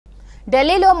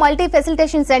ఢిల్లీలో multi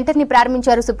facilitation centre ని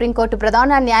ప్రారంభించారు సుప్రీంకోర్టు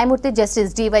ప్రధాన న్యాయమూర్తి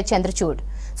జస్టిస్ డివై చంద్రచూడ్.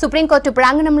 సుప్రీంకోర్టు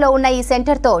ప్రాంగణంలో ఉన్న ఈ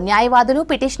సెంటర్తో న్యాయవాదులు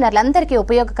పిటిషనర్లందరికీ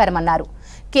ఉపయోగకరమన్నారు.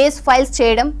 కేసు ఫైల్స్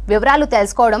చేయడం, వివరాలు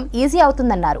తెలుసుకోవడం ఈజీ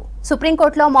అవుతుందన్నారు.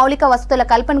 సుప్రీంకోర్టులో మౌలిక వసతుల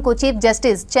కల్పనకు చీఫ్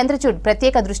జస్టిస్ చంద్రచూడ్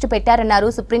ప్రత్యేక దృష్టి పెట్టారన్నారు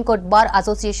supreme court bar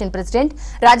association president,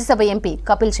 Rajya Sabha MP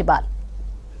Kapil Sibal.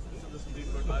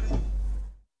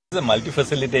 This is a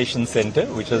multi-facilitation center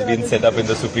which has been set up in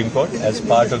the Supreme Court as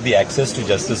part of the Access to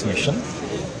Justice mission.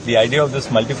 The idea of this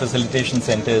multi-facilitation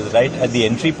center is right at the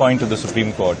entry point of the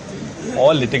Supreme Court.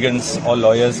 All litigants, all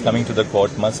lawyers coming to the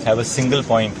court must have a single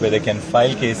point where they can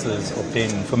file cases,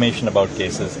 obtain information about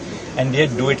cases, and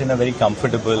yet do it in a very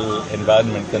comfortable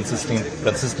environment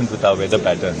consistent with our weather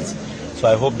patterns. So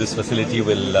I hope this facility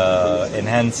will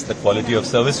enhance the quality of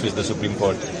service which the Supreme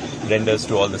Court renders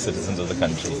to all the citizens of the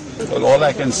country. Well, all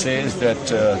I can say is that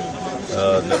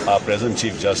our present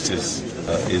Chief Justice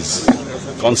is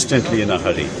constantly in a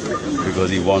hurry because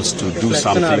he wants to do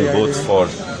something both for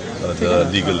the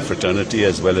legal fraternity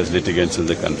as well as litigants in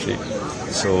the country.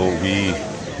 So we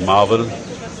marvel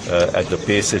at the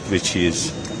pace at which he is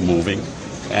moving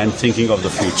and thinking of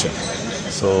the future.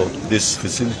 So this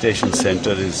facilitation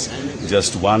center is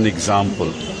just one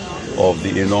example of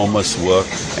the enormous work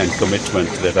and commitment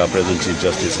that our present Chief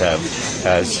Justice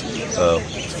has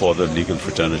for the legal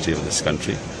fraternity of this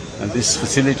country. And this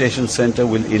facilitation center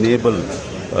will enable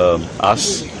us,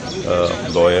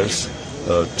 lawyers,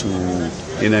 to,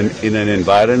 in an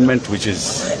environment which is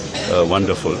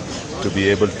wonderful, to be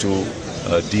able to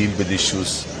deal with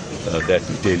issues that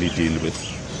we daily deal with,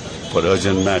 for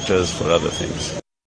urgent matters, for other things.